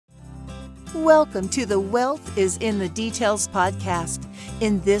Welcome to the Wealth is in the Details podcast.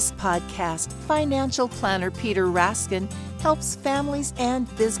 In this podcast, financial planner Peter Raskin helps families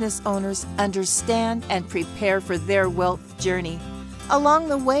and business owners understand and prepare for their wealth journey. Along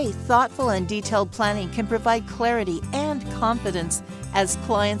the way, thoughtful and detailed planning can provide clarity and confidence as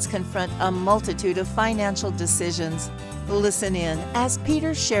clients confront a multitude of financial decisions. Listen in as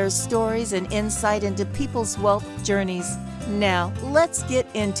Peter shares stories and insight into people's wealth journeys. Now, let's get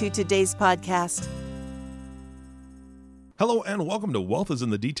into today's podcast. Hello and welcome to Wealth is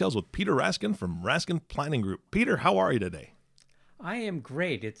in the Details with Peter Raskin from Raskin Planning Group. Peter, how are you today? I am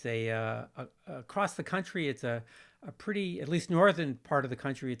great. It's across the country. It's a pretty, at least northern part of the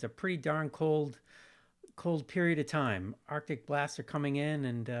country. It's a pretty darn cold period of time. Arctic blasts are coming in,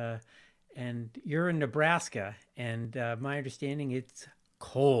 and you're in Nebraska, and my understanding it's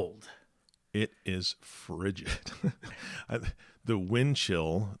cold. It is frigid. The wind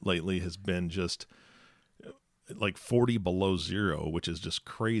chill lately has been just like 40 below zero, which is just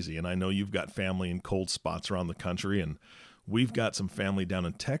crazy. And I know you've got family in cold spots around the country, and we've got some family down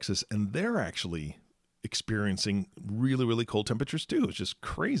in Texas, and they're actually experiencing really, really cold temperatures too. It's just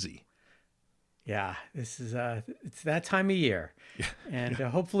crazy. Yeah, this is it's that time of year, Yeah. and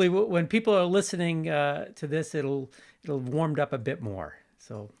hopefully when people are listening to this, it'll warmed up a bit more.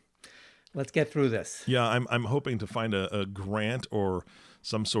 So let's get through this. Yeah, I'm hoping to find a grant or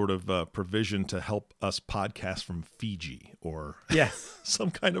some sort of provision to help us podcast from Fiji or Yes, some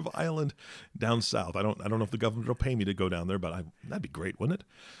kind of island down south. I don't know if the government will pay me to go down there, but that'd be great, wouldn't it?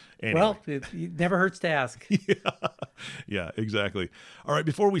 Anyway. Well, it never hurts to ask. Yeah, exactly. All right,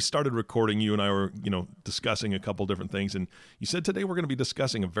 before we started recording, you and I were, discussing a couple different things, and you said today we're going to be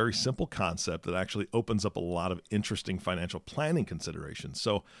discussing a very simple concept that actually opens up a lot of interesting financial planning considerations.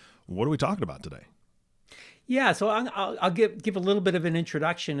 So, what are we talking about today? Yeah, so I'll give a little bit of an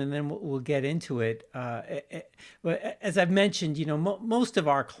introduction, and then we'll get into it. But as I've mentioned, most of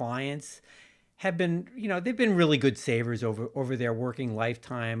our clients have been, they've been really good savers over their working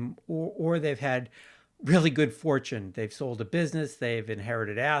lifetime, or they've had really good fortune. They've sold a business, they've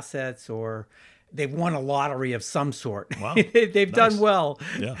inherited assets, or they've won a lottery of some sort. Wow. They've done well.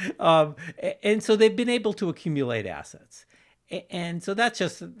 Yeah. And so they've been able to accumulate assets. And so that's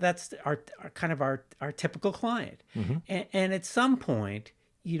our kind of our typical client. Mm-hmm. And at some point,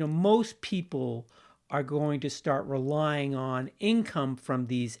 most people are going to start relying on income from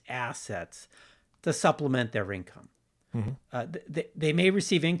these assets to supplement their income. Mm-hmm. They may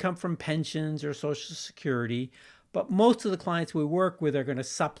receive income from pensions or Social Security, but most of the clients we work with are going to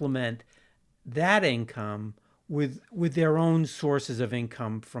supplement that income with their own sources of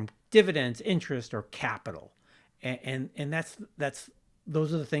income from dividends, interest, or capital. And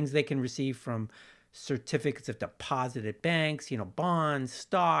those are the things they can receive from certificates of deposit at banks, bonds,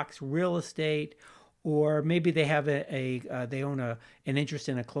 stocks, real estate, or maybe they have they own an interest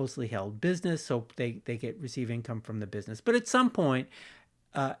in a closely held business, so they receive income from the business. But at some point,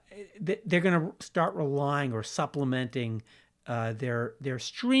 they're going to start relying or supplementing their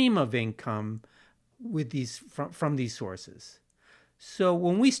stream of income with these from these sources. So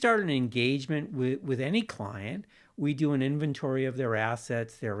when we start an engagement with any client, we do an inventory of their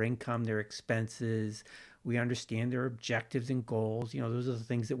assets, their income, their expenses. We understand their objectives and goals. Those are the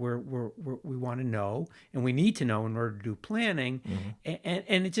things that we want to know and we need to know in order to do planning. Mm-hmm.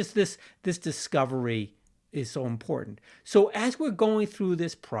 And it's just this discovery is so important. So as we're going through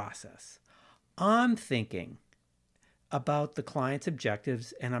this process, I'm thinking about the client's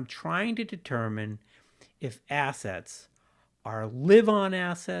objectives, and I'm trying to determine if assets are live-on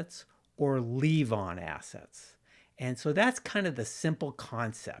assets or leave-on assets. And so that's kind of the simple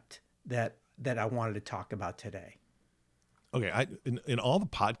concept that I wanted to talk about today. Okay, in all the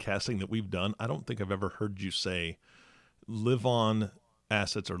podcasting that we've done, I don't think I've ever heard you say live-on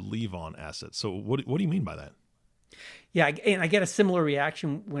assets or leave-on assets. So what do you mean by that? Yeah, and I get a similar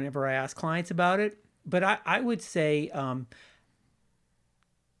reaction whenever I ask clients about it. But I would say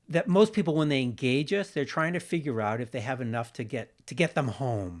that most people, when they engage us, they're trying to figure out if they have enough to get them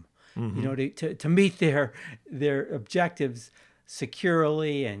home, mm-hmm. to meet their objectives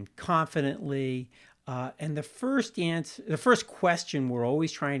securely and confidently. And the first question we're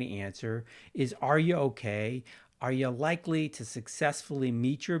always trying to answer is, are you okay? Are you likely to successfully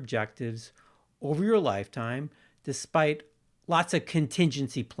meet your objectives over your lifetime, despite lots of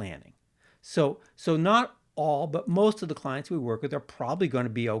contingency planning? So not all, but most of the clients we work with are probably going to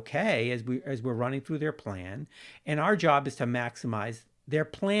be okay as we're running through their plan. And our job is to maximize their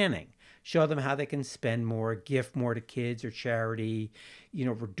planning, show them how they can spend more, gift more to kids or charity,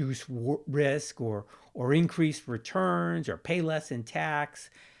 reduce risk or increase returns or pay less in tax.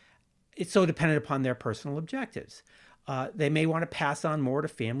 it's so dependent upon their personal objectives. They may want to pass on more to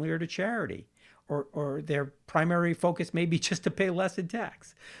family or to charity, or their primary focus may be just to pay less in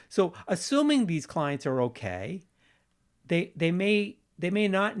tax. So assuming these clients are okay, they may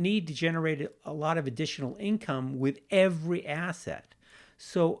not need to generate a lot of additional income with every asset.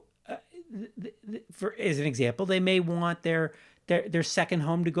 So for as an example, they may want their second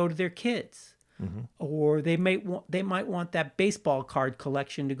home to go to their kids. Mm-hmm. Or they might want that baseball card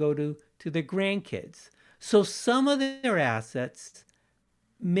collection to go to their grandkids. So some of their assets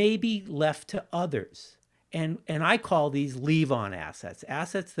may be left to others. And I call these leave-on assets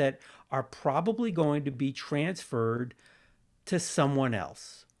that are probably going to be transferred to someone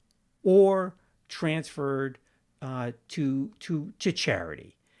else or transferred to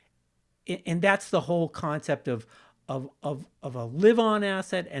charity. And that's the whole concept of a live-on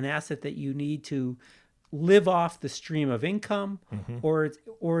asset, an asset that you need to live off the stream of income, mm-hmm.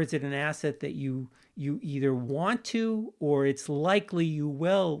 or is it an asset that you either want to, or it's likely you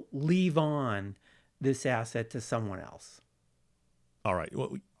will leave on this asset to someone else? All right.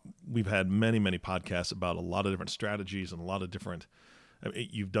 Well, we've had many podcasts about a lot of different strategies and a lot of different.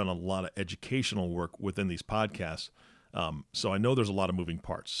 You've done a lot of educational work within these podcasts. So I know there's a lot of moving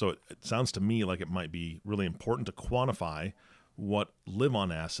parts. So it sounds to me like it might be really important to quantify what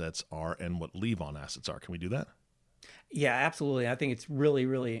live-on assets are and what leave-on assets are. Can we do that? Yeah, absolutely. I think it's really,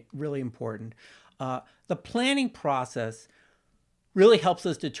 really, really important. The planning process really helps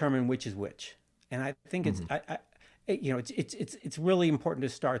us determine which is which, and I think it's really important to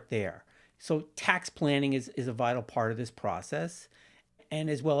start there. So tax planning is a vital part of this process, and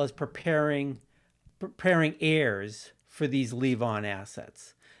as well as preparing heirs for these leave-on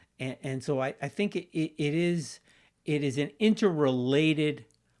assets. And so I think it is an interrelated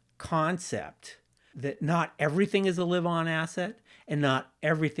concept that not everything is a live-on asset and not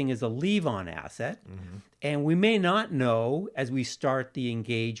everything is a leave-on asset. Mm-hmm. And we may not know as we start the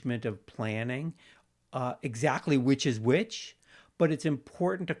engagement of planning exactly which is which, but it's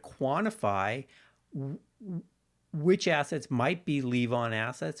important to quantify which assets might be leave-on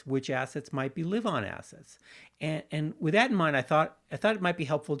assets, which assets might be live-on assets. And with that in mind, I thought it might be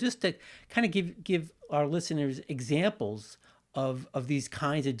helpful just to kind of give our listeners examples of these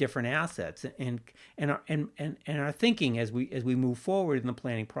kinds of different assets and our thinking as we move forward in the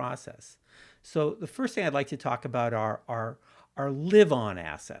planning process. So the first thing I'd like to talk about are live-on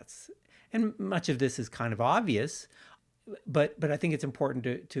assets. And much of this is kind of obvious, but I think it's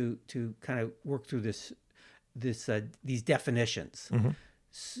important to kind of work through these definitions. Mm-hmm.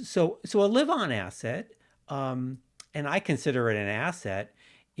 So a live-on asset, and I consider it an asset,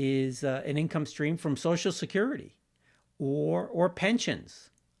 is an income stream from Social Security, or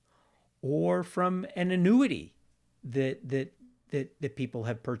pensions, or from an annuity that people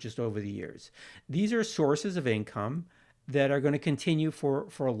have purchased over the years. These are sources of income that are going to continue for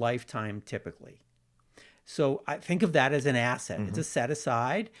a lifetime, typically. So I think of that as an asset. Mm-hmm. It's a set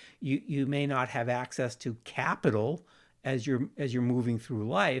aside. You may not have access to capital as you're moving through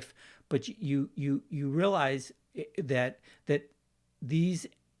life, but you realize that these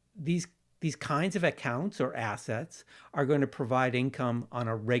kinds of accounts or assets are going to provide income on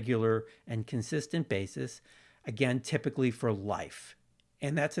a regular and consistent basis, again, typically for life.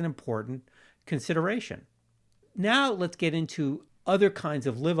 And that's an important consideration. Now let's get into other kinds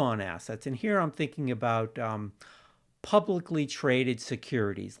of live-on assets. And here I'm thinking about publicly traded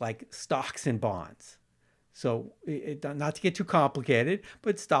securities like stocks and bonds. So not to get too complicated,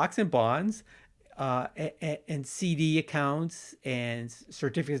 but stocks and bonds and CD accounts and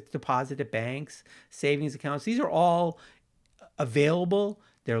certificates of deposit at banks, savings accounts, these are all available.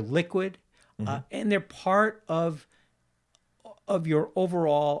 They're liquid, mm-hmm. And they're part of your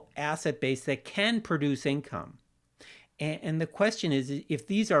overall asset base that can produce income. And the question is, if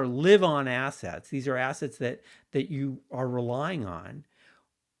these are live-on assets, these are assets that you are relying on,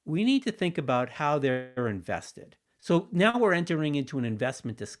 we need to think about how they're invested. So now we're entering into an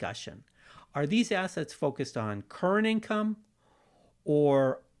investment discussion. Are these assets focused on current income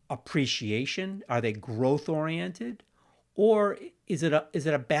or appreciation? Are they growth-oriented? Or is it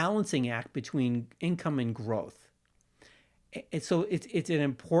a balancing act between income and growth? And so it's an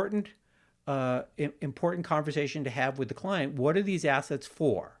important conversation to have with the client. What are these assets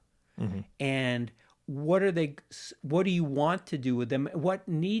for? Mm-hmm. And what do you want to do with them? What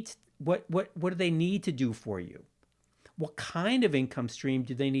do they need to do for you? What kind of income stream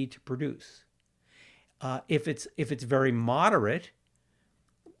do they need to produce? If it's very moderate,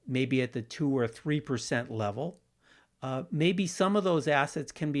 maybe at the 2 or 3% level, maybe some of those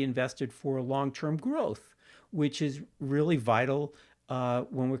assets can be invested for long-term growth, which is really vital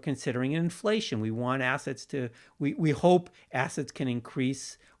when we're considering inflation. We want assets to, we hope assets can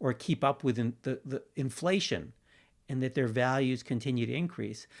increase or keep up with the inflation and that their values continue to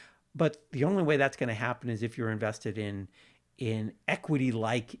increase. But the only way that's going to happen is if you're invested in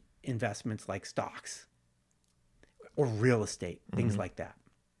equity-like investments like stocks or real estate, things like that.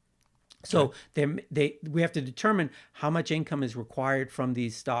 So we have to determine how much income is required from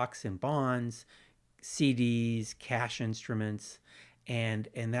these stocks and bonds, CDs, cash instruments, and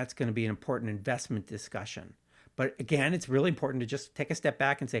that's going to be an important investment discussion. But again, it's really important to just take a step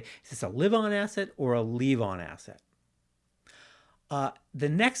back and say, is this a live-on asset or a leave-on asset? The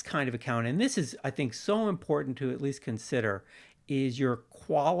next kind of account, and this is, I think, so important to at least consider, is your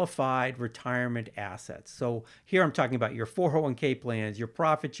qualified retirement assets. So here I'm talking about your 401k plans, your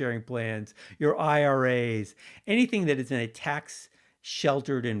profit sharing plans, your IRAs, anything that is in a tax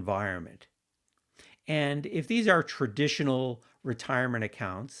sheltered environment. And if these are traditional retirement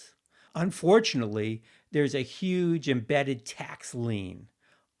accounts, unfortunately, there's a huge embedded tax lien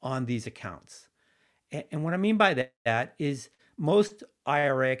on these accounts. And what I mean by that is most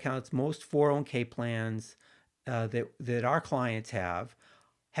IRA accounts, most 401k plans that our clients have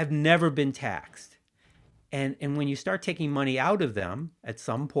never been taxed. And when you start taking money out of them at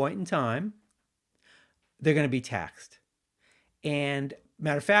some point in time, they're going to be taxed. And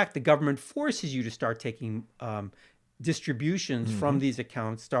matter of fact, the government forces you to start taking distributions from these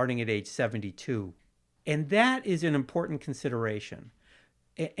accounts starting at age 72. And that is an important consideration.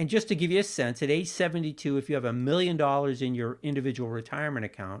 And just to give you a sense, at age 72, if you have $1 million in your individual retirement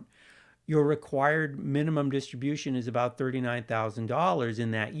account, your required minimum distribution is about $39,000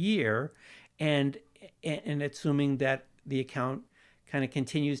 in that year. And assuming that the account kind of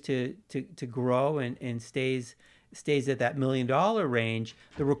continues to grow and stays at that $1 million range,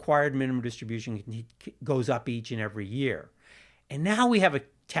 the required minimum distribution goes up each and every year. And now we have a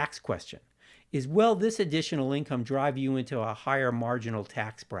tax question. Will this additional income drive you into a higher marginal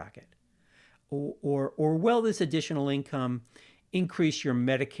tax bracket? Or will this additional income increase your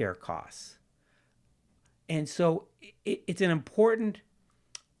Medicare costs? And so it's an important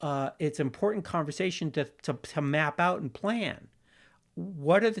conversation to map out and plan.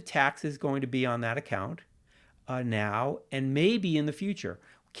 What are the taxes going to be on that account now and maybe in the future?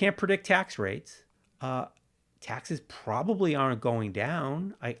 We can't predict tax rates. Taxes probably aren't going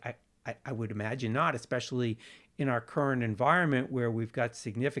down. I would imagine not, especially in our current environment where we've got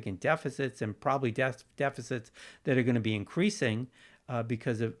significant deficits and probably deficits that are going to be increasing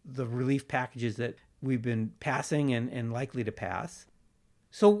because of the relief packages that we've been passing and likely to pass.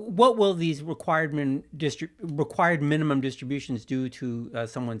 So what will these required minimum distributions do to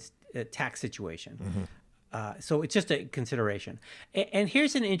someone's tax situation? So it's just a consideration. And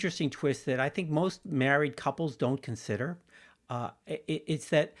here's an interesting twist that I think most married couples don't consider. It's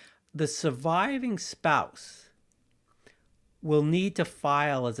that the surviving spouse will need to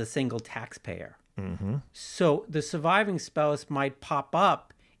file as a single taxpayer. So the surviving spouse might pop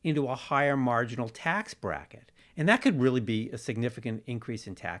up into a higher marginal tax bracket. And that could really be a significant increase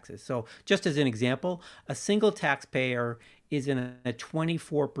in taxes. So just as an example, a single taxpayer is in a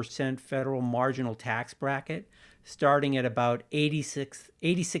 24% federal marginal tax bracket, starting at about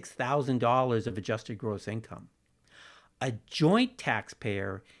 $86,000 of adjusted gross income. A joint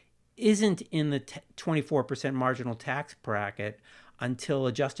taxpayer isn't in the 24% marginal tax bracket until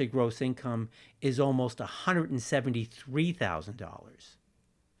adjusted gross income is almost $173,000.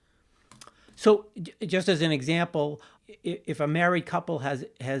 So just as an example, if a married couple has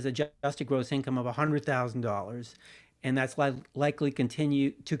adjusted gross income of $100,000, and that's likely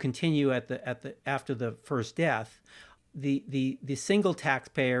continue after the first death, the single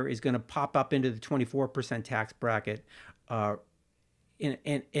taxpayer is going to pop up into the 24% tax bracket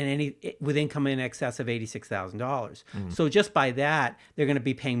with income in excess of $86,000. So just by that, they're going to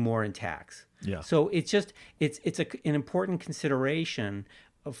be paying more in tax. Yeah. So it's an important consideration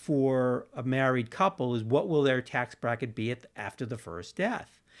for a married couple is what will their tax bracket be after the first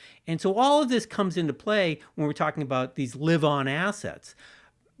death. And so all of this comes into play when we're talking about these live-on assets.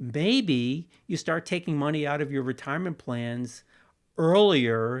 Maybe you start taking money out of your retirement plans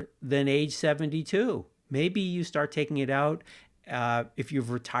earlier than age 72. Maybe you start taking it out if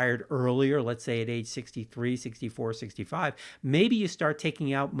you've retired earlier, let's say at age 63, 64, 65. Maybe you start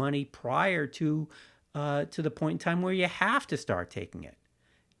taking out money prior to the point in time where you have to start taking it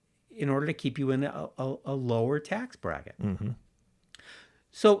in order to keep you in a lower tax bracket.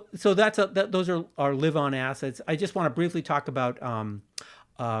 So those are our live-on assets. I just want to briefly talk about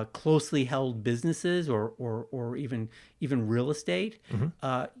closely held businesses or even real estate.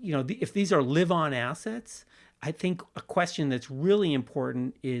 If these are live-on assets, I think a question that's really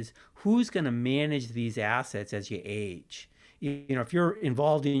important is who's going to manage these assets as you age. You know, if you're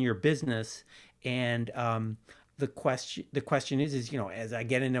involved in your business, and the question is, you know, as I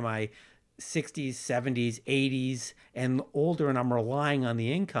get into my 60s, 70s, 80s, and older, and I'm relying on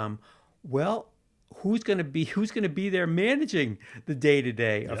the income, well, who's going to be there managing the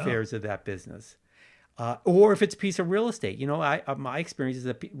day-to-day affairs of that business? Or if it's a piece of real estate, you know, my experience is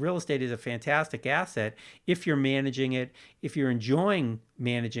that real estate is a fantastic asset if you're managing it, if you're enjoying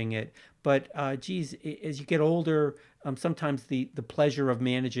managing it. But geez, as you get older, sometimes the pleasure of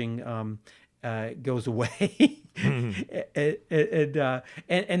managing goes away. And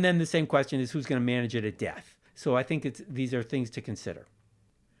then the same question is who's going to manage it at death. So I think these are things to consider.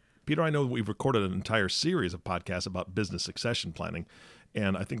 Peter, I know we've recorded an entire series of podcasts about business succession planning,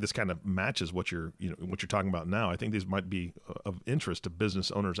 and I think this kind of matches what you're talking about now. I think these might be of interest to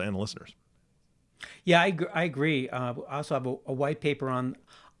business owners and listeners. Yeah, I agree. I also have a white paper on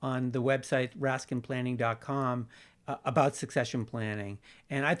the website raskinplanning.com about succession planning,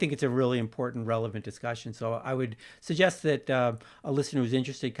 and I think it's a really important, relevant discussion. So I would suggest that a listener who's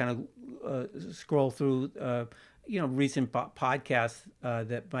interested kind of scroll through recent podcasts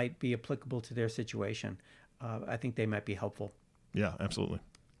that might be applicable to their situation. I think they might be helpful. Yeah, absolutely.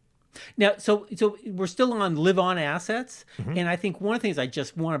 Now, so we're still on live on assets, and I think one of the things I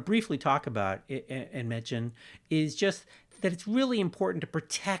just want to briefly talk about and mention is just that it's really important to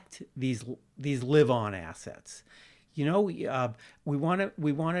protect these live on assets. You know, we want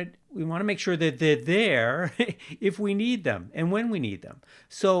to make sure that they're there if we need them and when we need them.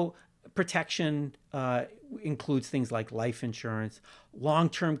 So protection includes things like life insurance,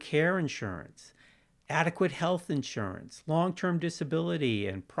 long-term care insurance, adequate health insurance, long-term disability,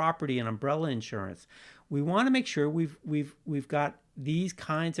 and property and umbrella insurance. We want to make sure we've got these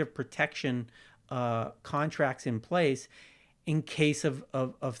kinds of protection contracts in place in case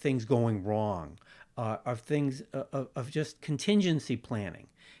of things going wrong, of things of just contingency planning,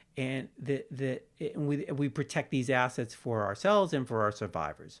 and we protect these assets for ourselves and for our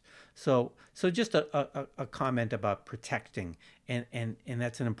survivors. So just a comment about protecting, and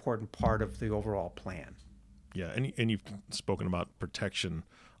that's an important part of the overall plan. Yeah, and you've spoken about protection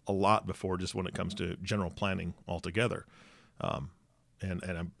a lot before, just when it comes to general planning altogether.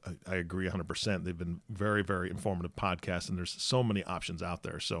 And I agree 100%. They've been very, very informative podcasts, and there's so many options out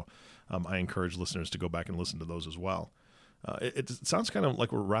there. So I encourage listeners to go back and listen to those as well. It sounds kind of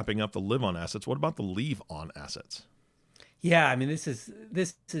like we're wrapping up the live-on assets. What about the leave-on assets? Yeah, I mean, this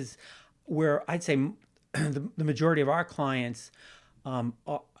is where I'd say the majority of our clients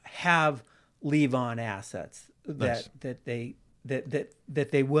have leave-on assets Nice. that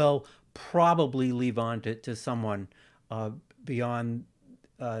they will probably leave on to someone beyond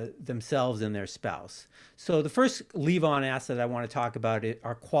themselves and their spouse. So the first leave-on asset I want to talk about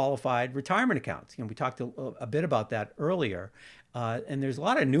are qualified retirement accounts. You know, we talked a bit about that earlier, and there's a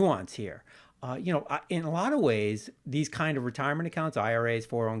lot of nuance here. In a lot of ways, these kind of retirement accounts, IRAs,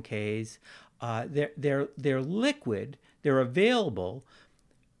 401ks, they're liquid, they're available,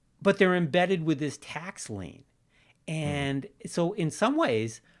 but they're embedded with this tax lien. And so in some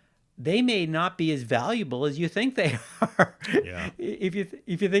ways, they may not be as valuable as you think they are. Yeah. If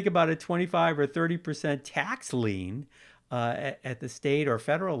you think about a 25 or 30% tax lien at the state or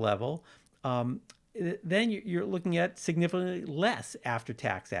federal level, then you're looking at significantly less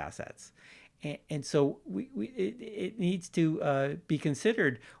after-tax assets. And so it needs to be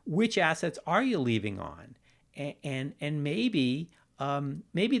considered, which assets are you leaving on? And maybe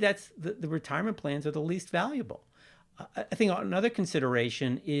that's the retirement plans are the least valuable. I think another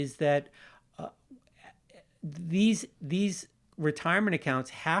consideration is that these retirement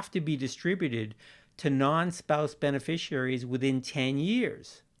accounts have to be distributed to non-spouse beneficiaries within 10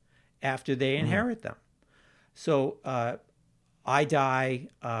 years after they inherit them. So I die,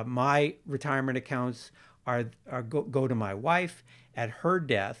 my retirement accounts go to my wife. At her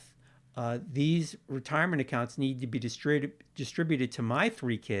death, these retirement accounts need to be distributed to my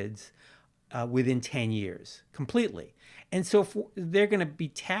 3 kids within 10 years completely. And so they're going to be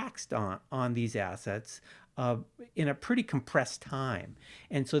taxed on these assets in a pretty compressed time.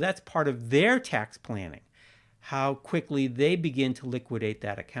 And so that's part of their tax planning, how quickly they begin to liquidate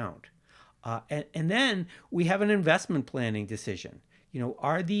that account. And then we have an investment planning decision. You know,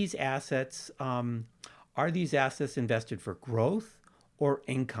 are these assets invested for growth or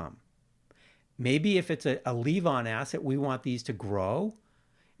income? Maybe if it's a leave-on asset, we want these to grow.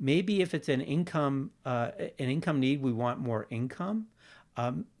 Maybe if it's an income need, we want more income.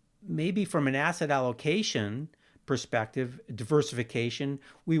 Maybe from an asset allocation perspective, diversification.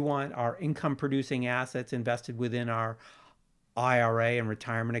 We want our income producing assets invested within our IRA and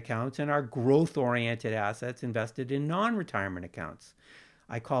retirement accounts, and our growth oriented assets invested in non-retirement accounts.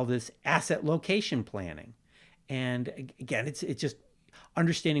 I call this asset location planning. And again, it's just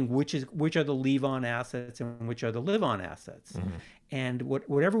understanding which are the leave-on assets and which are the live-on assets. And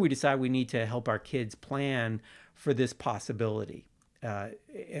whatever we decide, we need to help our kids plan for this possibility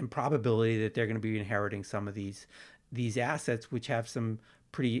and probability that they're going to be inheriting some of these assets, which have some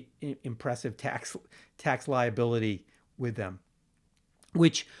pretty impressive tax liability with them,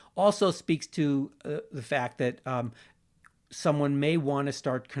 which also speaks to the fact that someone may want to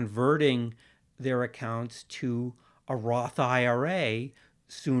start converting their accounts to a Roth IRA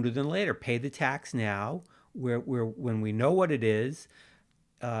sooner than later. Pay the tax now, where when we know what it is,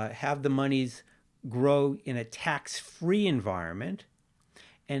 have the monies grow in a tax-free environment,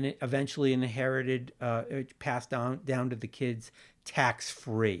 and eventually inherited, passed down to the kids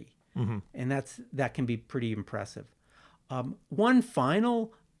tax-free. And that can be pretty impressive. One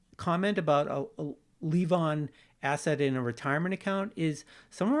final comment about a leave-on asset in a retirement account is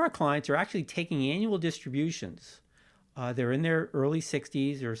some of our clients are actually taking annual distributions. They're in their early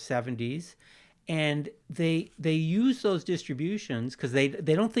 60s or 70s, and they use those distributions because they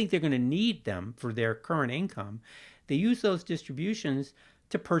don't think they're going to need them for their current income. They use those distributions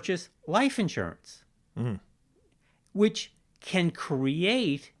to purchase life insurance, which can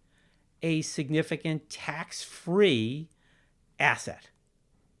create a significant tax-free asset,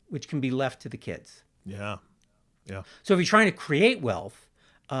 which can be left to the kids. Yeah. So if you're trying to create wealth,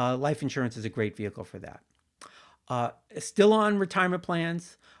 life insurance is a great vehicle for that. Still on retirement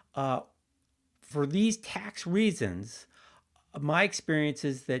plans, for these tax reasons, my experience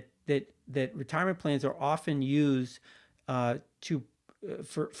is that retirement plans are often used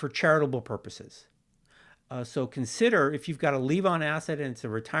for charitable purposes. So consider, if you've got a leave-on asset and it's a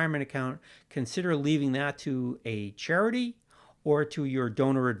retirement account, consider leaving that to a charity or to your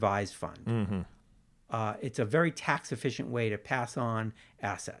donor-advised fund. It's a very tax-efficient way to pass on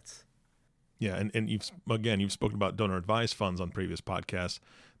assets. Yeah, and you've spoken about donor-advised funds on previous podcasts.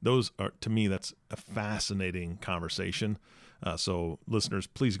 Those are, to me, that's a fascinating conversation. So listeners,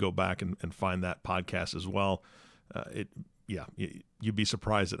 please go back and find that podcast as well. You'd be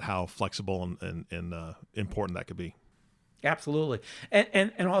surprised at how flexible and important that could be. Absolutely.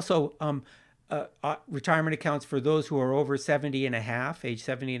 And also retirement accounts for those who are over age 70 and a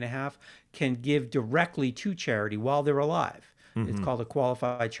half, can give directly to charity while they're alive. It's called a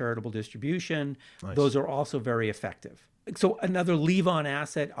qualified charitable distribution. Nice. Those are also very effective. So another leave-on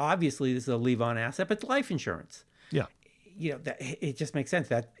asset, obviously this is a leave-on asset, but it's life insurance. Yeah. It just makes sense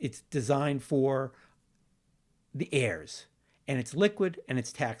that it's designed for the heirs, and it's liquid and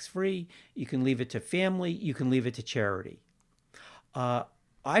it's tax-free. You can leave it to family, you can leave it to charity.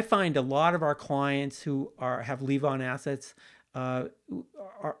 I find a lot of our clients who have leave-on assets are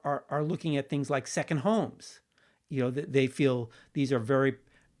looking at things like second homes. They feel these are very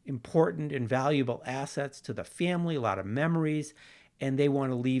important and valuable assets to the family, a lot of memories, and they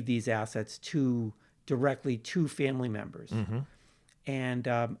want to leave these assets directly to family members. And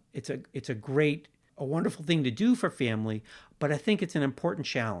it's a wonderful thing to do for family, but I think it's an important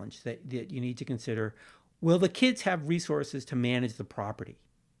challenge that you need to consider. Will the kids have resources to manage the property?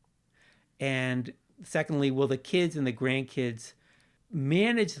 And secondly, will the kids and the grandkids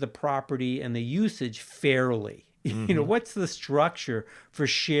manage the property and the usage fairly? What's the structure for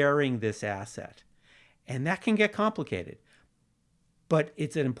sharing this asset? And that can get complicated, but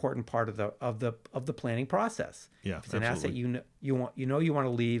it's an important part of the planning process. Yeah, if it's an absolutely. asset you want to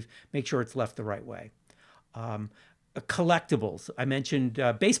leave, make sure it's left the right way. Collectibles. I mentioned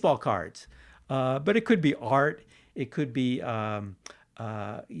baseball cards, but it could be art. It could be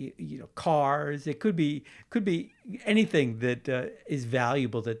cars. It could be anything that is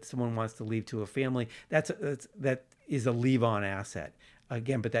valuable that someone wants to leave to a family. That is a leave-on asset.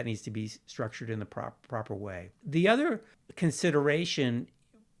 Again, but that needs to be structured in the proper way. The other consideration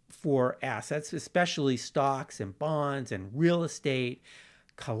for assets, especially stocks and bonds and real estate,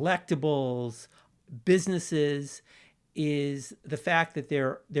 collectibles, businesses, is the fact that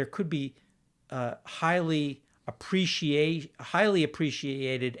there could be highly appreciated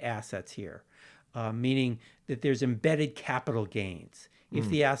assets here, meaning that there's embedded capital gains. If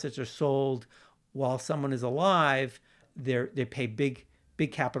the assets are sold while someone is alive, they pay big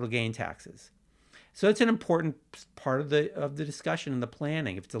capital gain taxes. So it's an important part of the discussion and the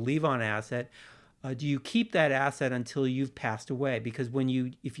planning. If it's a leave-on asset, do you keep that asset until you've passed away? Because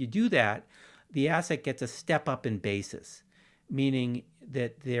if you do that, the asset gets a step up in basis, meaning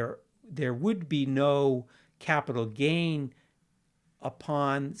that there would be no capital gain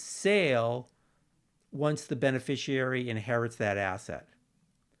upon sale once the beneficiary inherits that asset.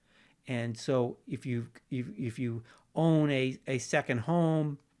 And so if you own a second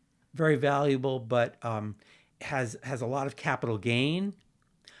home, very valuable, but has a lot of capital gain,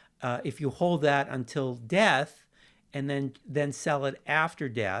 if you hold that until death and then sell it after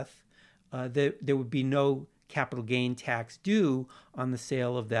death, there would be no capital gain tax due on the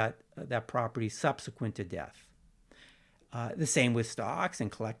sale of that property subsequent to death. The same with stocks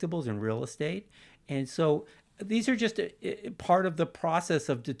and collectibles and real estate. And so these are just a part of the process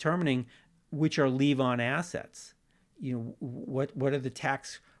of determining which are leave-on assets. You know, what are the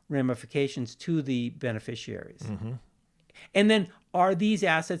tax ramifications to the beneficiaries? Mm-hmm. And then, are these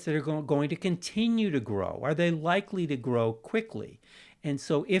assets that are going to continue to grow? Are they likely to grow quickly? And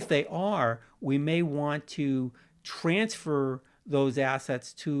so if they are, we may want to transfer those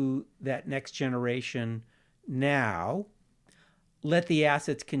assets to that next generation now, let the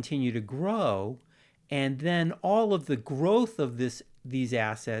assets continue to grow, and then all of the growth of these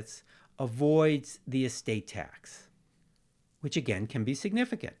assets avoids the estate tax, which again can be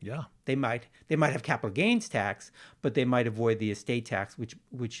significant. Yeah. They might have capital gains tax, but they might avoid the estate tax,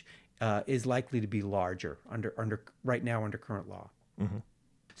 which is likely to be larger under right now under current law. Mm-hmm.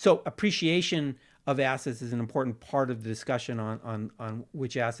 So appreciation of assets is an important part of the discussion on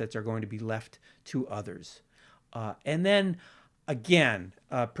which assets are going to be left to others. And then again,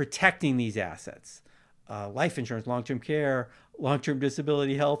 protecting these assets. Life insurance, long-term care, long-term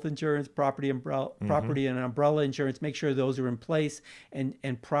disability health insurance, property and umbrella insurance, make sure those are in place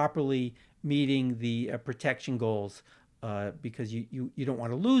and properly meeting the protection goals, because you don't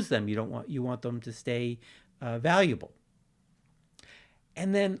want to lose them. You want them to stay valuable.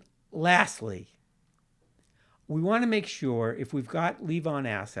 And then lastly, we want to make sure if we've got leave-on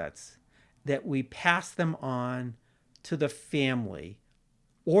assets that we pass them on to the family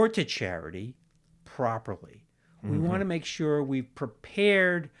or to charity properly. We want to make sure we've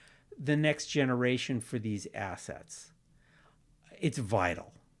prepared the next generation for these assets. It's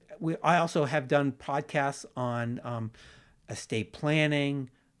vital. I also have done podcasts on estate planning,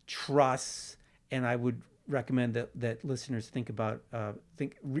 trusts, and I would recommend that listeners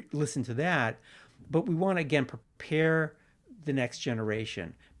listen to that. But we want to, again, prepare the next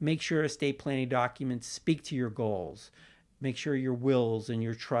generation. Make sure estate planning documents speak to your goals. Make sure your wills and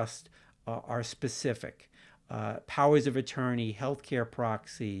your trust are specific. Powers of attorney, healthcare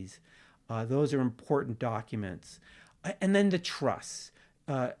proxies, those are important documents. And then the trusts.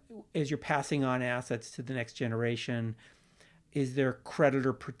 As you're passing on assets to the next generation, is there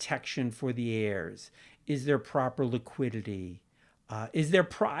creditor protection for the heirs? Is there proper liquidity? Is there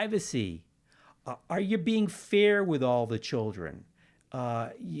privacy? Are you being fair with all the children?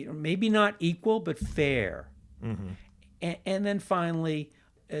 Maybe not equal, but fair. Mm-hmm. And then finally,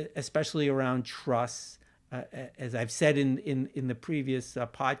 especially around trusts, as I've said in the previous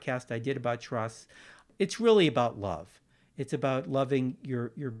podcast I did about trusts, it's really about love. It's about loving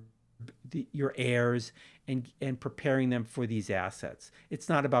your heirs and preparing them for these assets. It's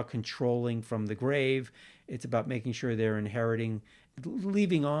not about controlling from the grave. It's about making sure they're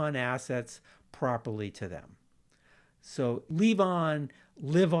leaving on assets properly to them. So leave on,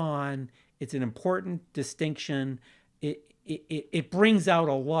 live on. It's an important distinction. It brings out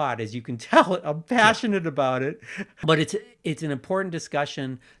a lot, as you can tell. I'm passionate about it, but it's an important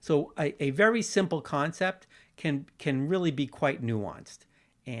discussion. So a very simple concept can really be quite nuanced.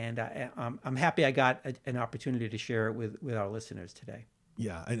 And I'm happy I got an opportunity to share it with our listeners today.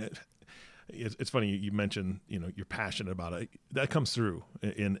 Yeah, it's funny you mentioned you're passionate about it. That comes through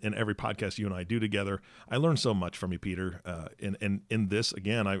in every podcast you and I do together. I learned so much from you, Peter. And in this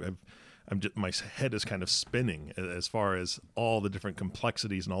again, my head is kind of spinning as far as all the different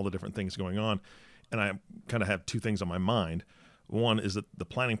complexities and all the different things going on. And I kind of have two things on my mind. One is that the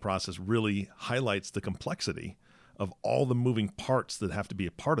planning process really highlights the complexity of all the moving parts that have to be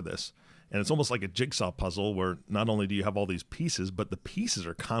a part of this. And it's almost like a jigsaw puzzle where not only do you have all these pieces, but the pieces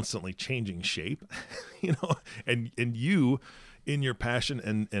are constantly changing shape, and you, in your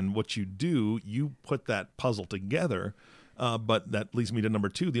passion and what you do, you put that puzzle together. But that leads me to number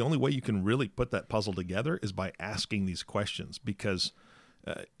two. The only way you can really put that puzzle together is by asking these questions, because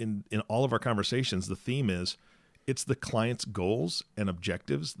in all of our conversations, the theme is it's the client's goals and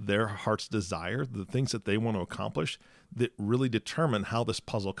objectives, their heart's desire, the things that they want to accomplish that really determine how this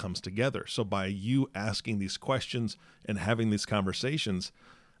puzzle comes together. So by you asking these questions and having these conversations,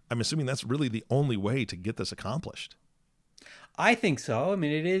 I'm assuming that's really the only way to get this accomplished. I think so. I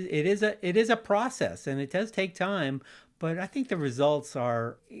mean, it is a process, and it does take time. but I think the results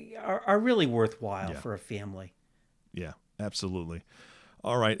are really worthwhile for a family. Yeah, absolutely.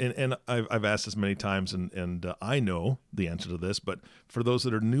 All right. And I've asked this many times, and I know the answer to this, but for those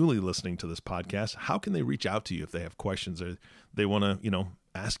that are newly listening to this podcast, how can they reach out to you if they have questions or they want to,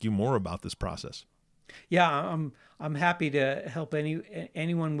 ask you more about this process? Yeah, I'm happy to help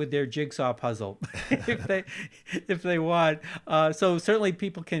anyone with their jigsaw puzzle if they want. So certainly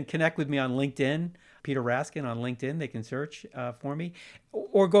people can connect with me on LinkedIn, Peter Raskin on LinkedIn. They can search for me,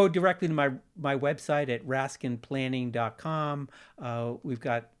 or go directly to my website at raskinplanning.com. We've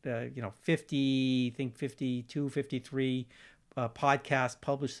got 52, 53 podcasts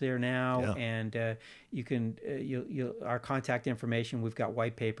published there now, and you can our contact information. We've got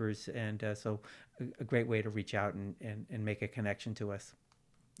white papers, and so a great way to reach out and make a connection to us.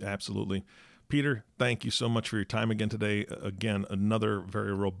 Absolutely. Peter, thank you so much for your time again today. Again, another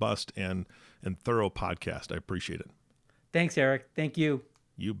very robust and thorough podcast. I appreciate it. Thanks, Eric. Thank you.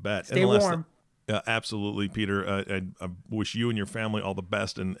 You bet. Stay warm. Absolutely, Peter. I wish you and your family all the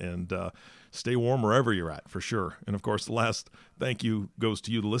best, and stay warm wherever you're at, for sure. And of course, the last thank you goes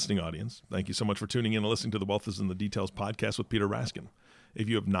to you, the listening audience. Thank you so much for tuning in and listening to the Wealth is in the Details podcast with Peter Raskin. If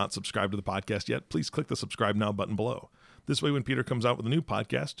you have not subscribed to the podcast yet, please click the subscribe now button below. This way, when Peter comes out with a new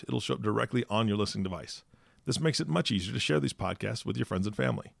podcast, it'll show up directly on your listening device. This makes it much easier to share these podcasts with your friends and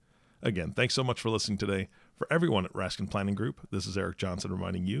family. Again, thanks so much for listening today. For everyone at Raskin Planning Group, this is Eric Johnson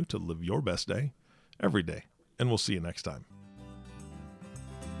reminding you to live your best day every day, and we'll see you next time.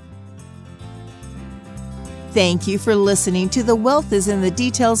 Thank you for listening to the Wealth is in the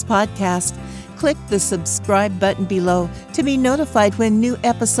Details podcast. Click the subscribe button below to be notified when new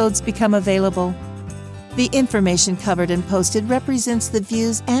episodes become available. The information covered and posted represents the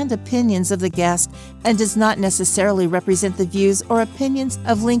views and opinions of the guest and does not necessarily represent the views or opinions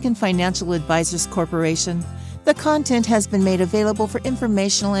of Lincoln Financial Advisors Corporation. The content has been made available for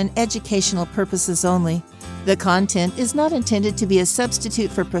informational and educational purposes only. The content is not intended to be a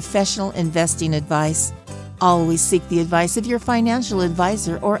substitute for professional investing advice. Always seek the advice of your financial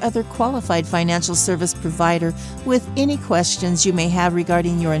advisor or other qualified financial service provider with any questions you may have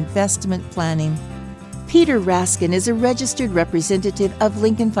regarding your investment planning. Peter Raskin is a registered representative of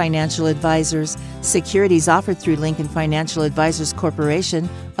Lincoln Financial Advisors. Securities offered through Lincoln Financial Advisors Corporation,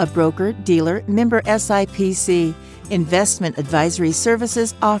 a broker, dealer, member SIPC. Investment advisory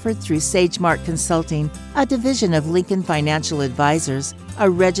services offered through SageMark Consulting, a division of Lincoln Financial Advisors, a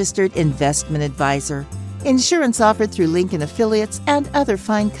registered investment advisor. Insurance offered through Lincoln affiliates and other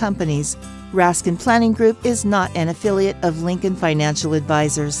fine companies. Raskin Planning Group is not an affiliate of Lincoln Financial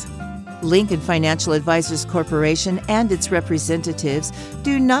Advisors. Lincoln Financial Advisors Corporation and its representatives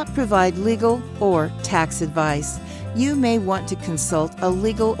do not provide legal or tax advice. You may want to consult a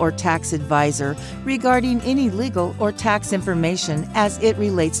legal or tax advisor regarding any legal or tax information as it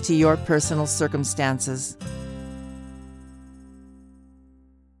relates to your personal circumstances.